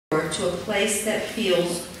to a place that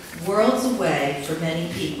feels worlds away for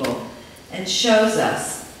many people and shows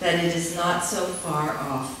us that it is not so far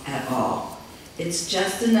off at all. It's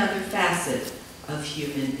just another facet of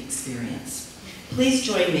human experience. Please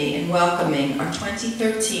join me in welcoming our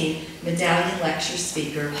 2013 Medallion Lecture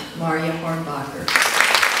Speaker, Marya Hornbacher.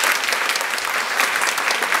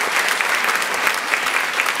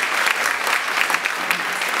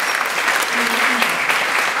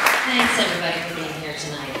 Thanks everybody for being here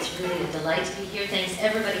tonight. It's really a delight to be here. Thanks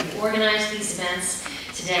everybody who organized these events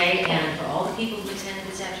today and for all the people who attended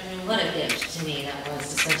this afternoon. What a gift to me that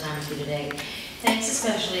was to spend time with you today. Thanks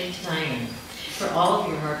especially to Diane for all of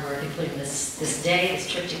your hard work in putting this day, this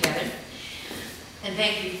trip together. And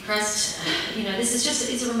thank you, Crest. You know, this is just,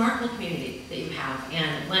 it's a remarkable community that you have.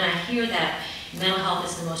 And when I hear that mental health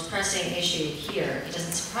is the most pressing issue here, it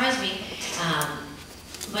doesn't surprise me.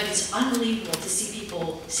 But it's unbelievable to see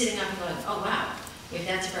people sitting up and going, oh wow, if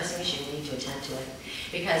that's a pressing issue, we need to attend to it.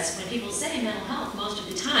 Because when people say mental health, most of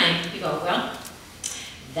the time, you go, well,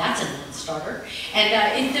 that's a non-starter.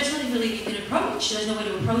 And there's nothing really you can approach. There's no way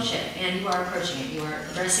to approach it. And you are approaching it. You are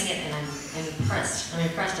addressing it, and I'm impressed. I'm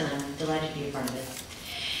impressed, and I'm delighted to be a part of it.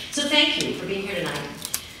 So thank you for being here tonight.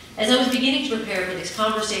 As I was beginning to prepare for this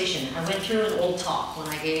conversation, I went through an old talk one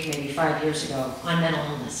I gave maybe 5 years ago on mental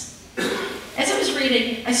illness. As I was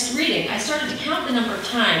reading, I started to count the number of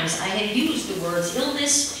times I had used the words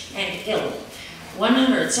illness and ill.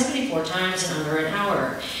 174 times in under an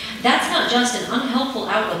hour. That's not just an unhelpful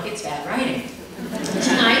outlook, it's bad writing.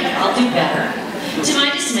 Tonight, I'll do better. To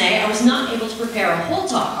my dismay, I was not able to prepare a whole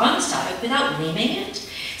talk on this topic without naming it.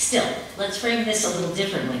 Still, let's frame this a little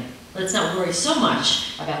differently. Let's not worry so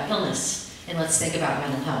much about illness, and let's think about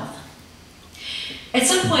mental health. At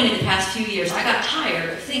some point in the past few years, I got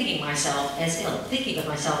tired of thinking of myself as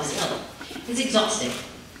ill. It's exhausting.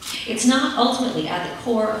 It's not ultimately at the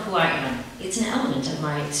core of who I am. It's an element of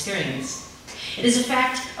my experience. It is a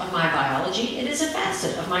fact of my biology. It is a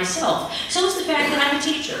facet of myself. So is the fact that I'm a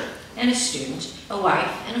teacher and a student, a wife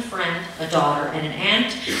and a friend, a daughter and an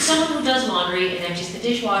aunt, someone who does laundry and empties the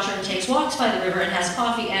dishwasher and takes walks by the river and has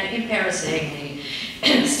coffee and embarrassingly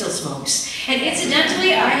still smokes. And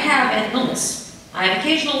incidentally, I have an illness. I have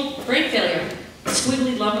occasional brain failure. A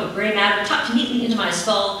squiggly lump of gray matter tucked neatly into my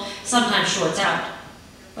skull sometimes shorts out.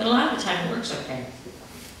 But a lot of the time it works okay.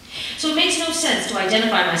 So it makes no sense to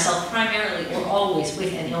identify myself primarily or always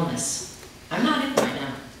with an illness. I'm not ill right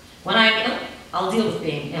now. When I'm ill, I'll deal with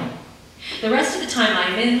being ill. The rest of the time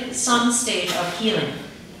I'm in some stage of healing.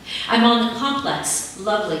 I'm on the complex,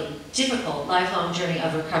 lovely, difficult, lifelong journey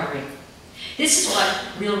of recovery. This is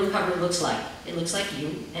what real recovery looks like. It looks like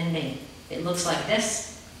you and me. It looks like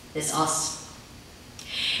this us.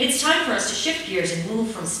 It's time for us to shift gears and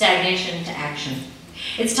move from stagnation to action.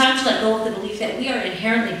 It's time to let go of the belief that we are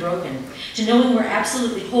inherently broken, to knowing we're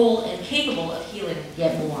absolutely whole and capable of healing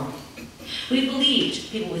yet more. We've believed,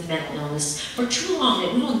 people with mental illness, for too long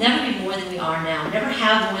that we will never be more than we are now, never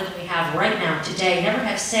have more than we have right now, today, never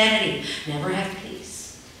have sanity, never have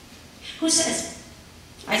peace. Who says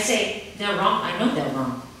it? I say they're wrong. I know they're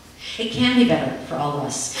wrong. It can be better for all of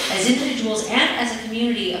us, as individuals and as a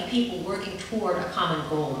community of people working toward a common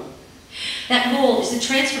goal. That goal is the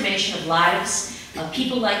transformation of lives of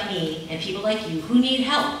people like me and people like you who need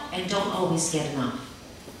help and don't always get enough.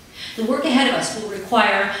 The work ahead of us will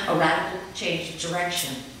require a radical change of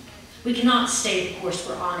direction. We cannot stay the course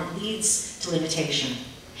we're on. It leads to limitation.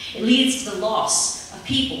 It leads to the loss of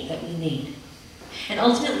people that we need. And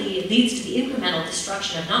ultimately, it leads to the incremental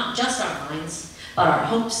destruction of not just our minds, but our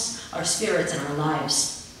hopes, our spirits, and our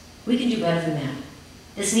lives. We can do better than that.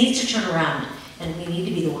 This needs to turn around, and we need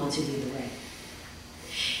to be the ones who lead the way.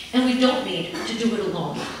 And we don't need to do it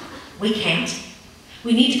alone. We can't.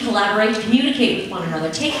 We need to collaborate, communicate with one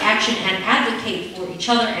another, take action, and advocate for each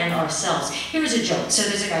other and ourselves. Here's a joke. So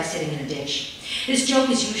there's a guy sitting in a ditch. This joke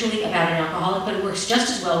is usually about an alcoholic, but it works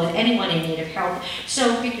just as well with anyone in need of help,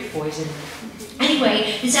 so pick your poison.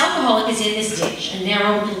 Anyway, this alcoholic is in this ditch, a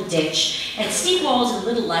narrow little ditch, and steep walls and a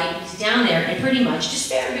little light. He's down there and pretty much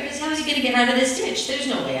despair, because how is he going to get out of this ditch? There's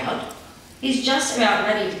no way out. He's just about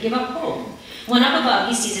ready to give up hope. When up above,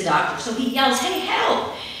 he sees a doctor, so he yells, "Hey,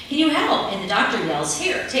 help! Can you help?" And the doctor yells,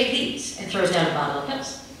 "Here, take these," and throws down a bottle of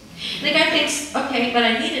pills. And the guy thinks, okay, but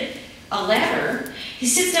I needed a ladder. He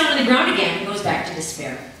sits down on the ground again and goes back to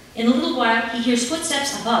despair. In a little while, he hears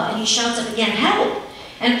footsteps above, and he shouts up again, "Help!"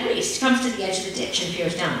 And a priest comes to the edge of the ditch and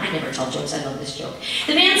peers down. I never tell jokes, I love this joke.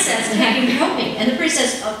 The man says, "Can you help me?" And the priest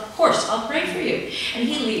says, "Of course, I'll pray for you." And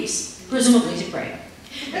he leaves, presumably to pray.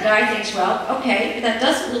 The guy thinks, well, okay, but that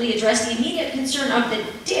doesn't really address the immediate concern of the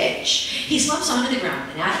ditch. He slumps onto the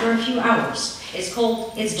ground, and after a few hours, It's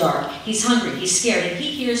cold, it's dark, he's hungry, he's scared, and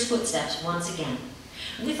he hears footsteps once again.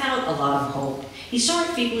 Without a lot of hope, he sort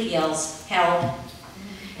of feebly yells, "Help!"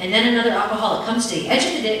 And then another alcoholic comes to the edge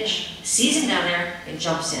of the ditch, sees him down there, and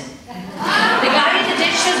jumps in. The guy in the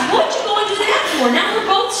ditch says, "What'd you go and do that for? Now we're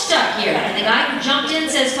both stuck here." And the guy who jumped in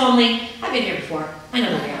says calmly, "I've been here before. I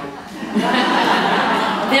know the way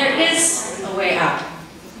out." There is a way out.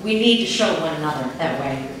 We need to show one another that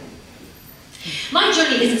way. My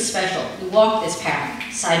journey isn't special. We walk this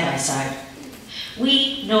path side by side.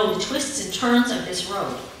 We know the twists and turns of this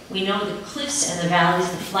road. We know the cliffs and the valleys,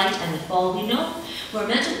 the flight and the fall. We know where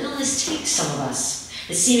mental illness takes some of us,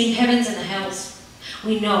 the seeming heavens and the hells.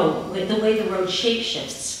 We know the way the road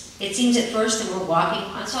shape-shifts. It seems at first that we're walking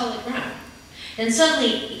on solid ground. Then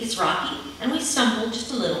suddenly it gets rocky and we stumble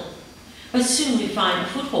just a little. But soon we find a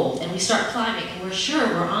foothold and we start climbing and we're sure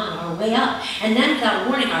we're on our way up. And then without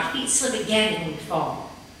warning our feet slip again and we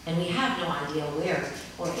fall. And we have no idea where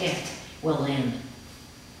or if we'll land.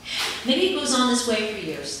 Maybe it goes on this way for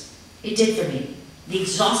years. It did for me. The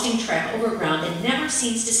exhausting trek over ground that never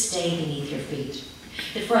seems to stay beneath your feet.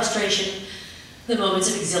 The frustration, the moments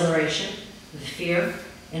of exhilaration, the fear,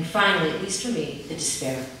 and finally, at least for me, the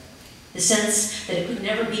despair. The sense that it could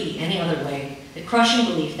never be any other way. The crushing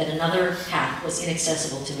belief that another path was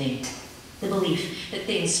inaccessible to me. The belief that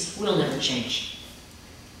things will never change.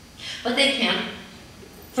 But they can.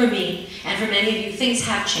 For me, and for many of you, things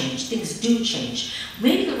have changed. Things do change.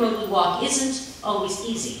 Maybe the road we walk isn't always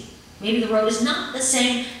easy. Maybe the road is not the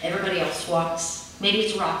same everybody else walks. Maybe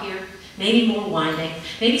it's rockier, maybe more winding.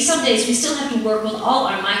 Maybe some days we still have to work with all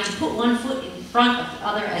our might to put one foot in front of the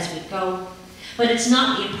other as we go. But it's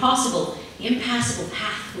not the impossible, impassable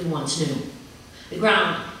path we once knew. The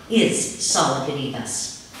ground is solid beneath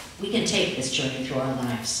us. We can take this journey through our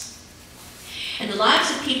lives. And the lives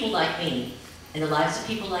of people like me, and the lives of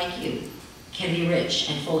people like you, can be rich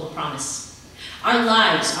and full of promise. Our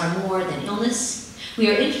lives are more than illness. We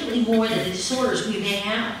are infinitely more than the disorders we may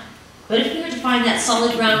have. But if we are to find that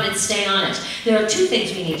solid ground and stay on it, there are two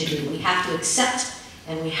things we need to do. We have to accept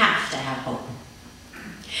and we have to have hope.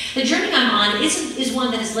 The journey I'm on is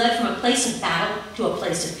one that has led from a place of battle to a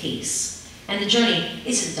place of peace. And the journey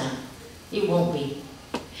isn't done. It won't be.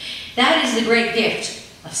 That is the great gift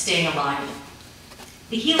of staying alive.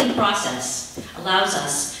 The healing process allows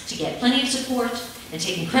us to get plenty of support and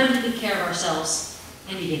take incredibly good care of ourselves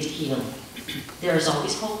and begin to heal. There is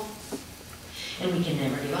always hope, and we can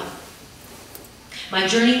never give up. My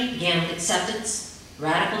journey began with acceptance,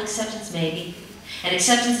 radical acceptance maybe, and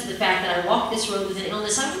acceptance of the fact that I walked this road with an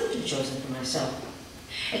illness I wouldn't have chosen for myself.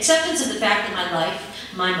 Acceptance of the fact that my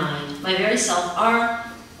life, my mind, my very self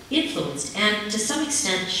are influenced and to some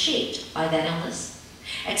extent shaped by that illness.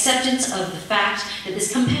 Acceptance of the fact that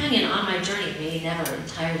this companion on my journey may never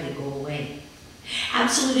entirely go away.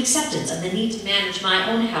 Absolute acceptance of the need to manage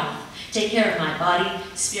my own health, take care of my body,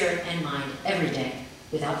 spirit, and mind every day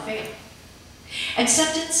without fail.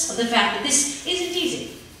 Acceptance of the fact that this isn't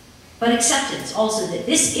easy, but acceptance also that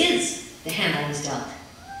this is the hand I was dealt,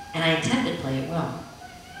 and I intend to play it well.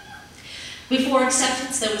 Before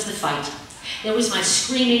acceptance, there was the fight. There was my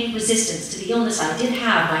screaming resistance to the illness I did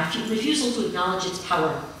have, my refusal to acknowledge its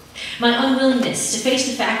power, my unwillingness to face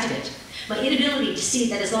the fact of it, my inability to see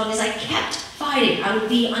that as long as I kept fighting, I would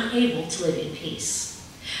be unable to live in peace.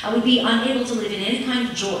 I would be unable to live in any kind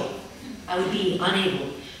of joy. I would be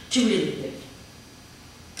unable to really live.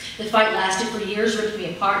 The fight lasted for years, ripped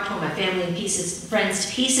me apart, tore my family and friends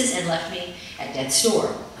to pieces, and left me at death's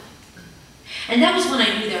door. And that was when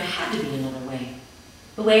I knew there had to be another way.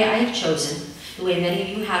 The way I have chosen, the way many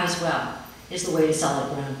of you have as well, is the way to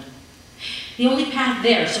solid ground. The only path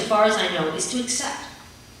there, so far as I know, is to accept.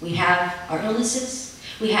 We have our illnesses.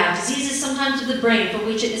 We have diseases sometimes of the brain for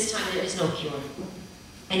which at this time there is no cure.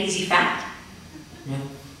 An easy fact? No.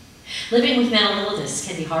 Living with mental illness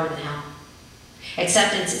can be harder than hell.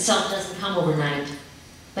 Acceptance itself doesn't come overnight,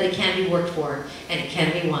 but it can be worked for, and it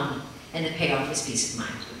can be won, and the payoff is peace of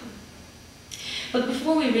mind. But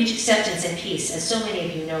before we reach acceptance and peace, as so many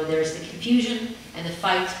of you know, there is the confusion and the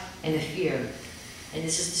fight and the fear. And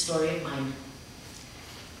this is the story of mine.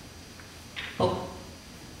 Hope.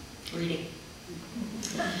 Reading.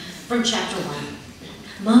 From chapter 1.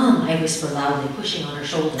 "Mom," I whisper loudly, pushing on her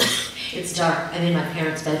shoulder. It's dark. I'm in my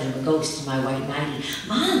parents' bedroom, a ghost in my white nightie.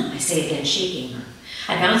 "Mom," I say again, shaking her.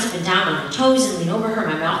 I bounce up and down on her toes and lean over her,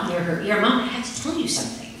 my mouth near her ear. "Mom, I have to tell you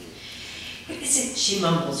something." "What is it?" she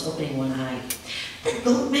mumbles, opening one eye. "The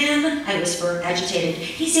goat man," I whisper, agitated.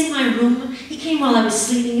 "He's in my room. He came while I was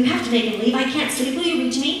sleeping. You have to make him leave. I can't sleep. Will you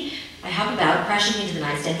read to me?" I hop about, crashing into the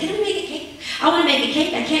nightstand. "Can we make a cake? I want to make a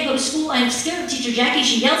cake. I can't go to school. I am scared of Teacher Jackie.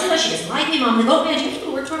 She yells at us. She doesn't like me. Mom, the goat man, do you have to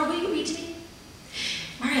go to work tomorrow? Will you read to me?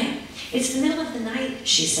 Marya, it's the middle of the night,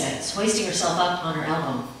 she says, hoisting herself up on her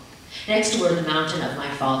elbow. Next to her, the mountain of my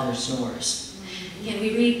father snores. Can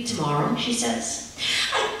we read tomorrow, she says.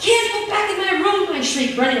 I can't go back in my room, I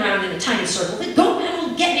shriek, running around in a tiny circle. The goat man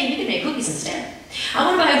will get me. We can make cookies instead. I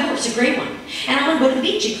want to buy a horse, a gray one. And I want to go to the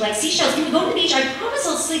beach and collect seashells. Can we go to the beach? I promise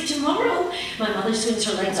I'll sleep tomorrow. My mother swings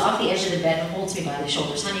her legs off the edge of the bed and holds me by the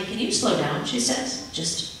shoulders. Honey, can you slow down, she says.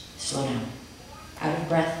 Just slow down. Out of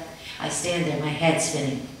breath, I stand there, my head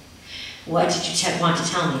spinning. What did you want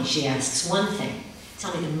to tell me, she asks. One thing.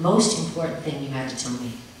 Tell me the most important thing you had to tell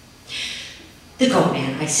me. The goat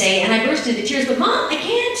man, I say, and I burst into tears, but Mom, I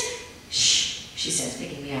can't. Shh, she says,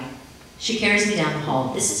 picking me up. She carries me down the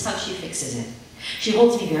hall. This is how she fixes it. She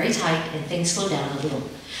holds me very tight, and things slow down a little.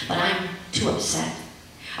 But I'm too upset.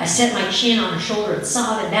 I set my chin on her shoulder and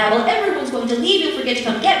sob and babble. Everyone's going to leave. You'll forget to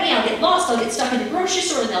come get me. I'll get lost. I'll get stuck in the grocery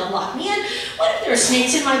store, and they'll lock me in. What if there are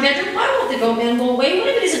snakes in my bedroom? Why won't the goat man go away? What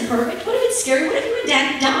if it isn't perfect? What if it's scary? What if you and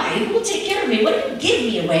Daddy die? Who will take care of me? What if you give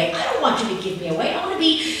me away? I don't want you to give me away. I want to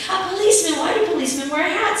be a policeman. Why do policemen wear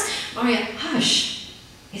hats? Marya, hush.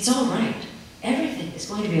 It's all right. Everything is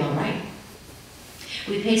going to be all right.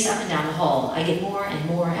 We pace up and down the hall. I get more and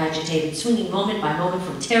more agitated, swinging moment by moment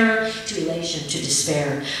from terror to elation to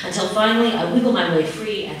despair, until finally I wiggle my way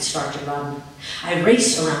free and start to run. I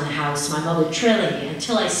race around the house, my mother trailing me,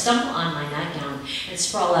 until I stumble on my nightgown and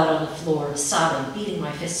sprawl out on the floor, sobbing, beating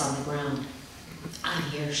my fists on the ground. I'm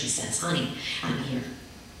here, she says. Honey, I'm here.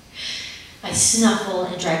 I snuffle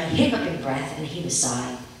and drag a hiccuping breath and heave a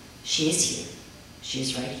sigh. She is here. She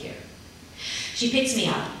is right here. She picks me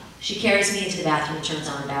up. She carries me into the bathroom and turns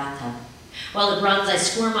on the bathtub. While it runs, I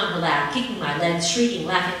squirm on her lap, kicking my legs, shrieking,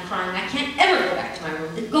 laughing, crying. I can't ever go back to my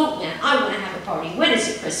room. The goat man, I want to have a party. When is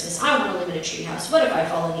it Christmas? I want to live in a treehouse. What if I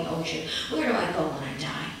fall in the ocean? Where do I go when I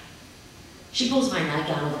die? She pulls my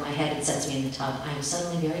nightgown over my head and sets me in the tub. I am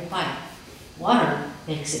suddenly very quiet. Water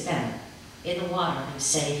makes it better. In the water, I'm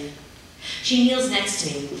safe. She kneels next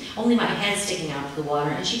to me, only my head sticking out of the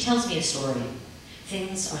water, and she tells me a story.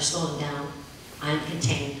 Things are slowing down. I'm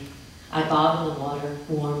contained. I bob in the water,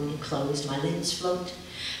 warm and closed. My limbs float.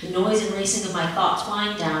 The noise and racing of my thoughts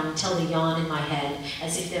wind down until they yawn in my head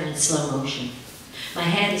as if they're in slow motion. My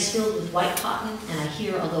head is filled with white cotton, and I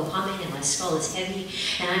hear a low humming, and my skull is heavy,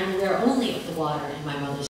 and I'm aware only of the water and my mother's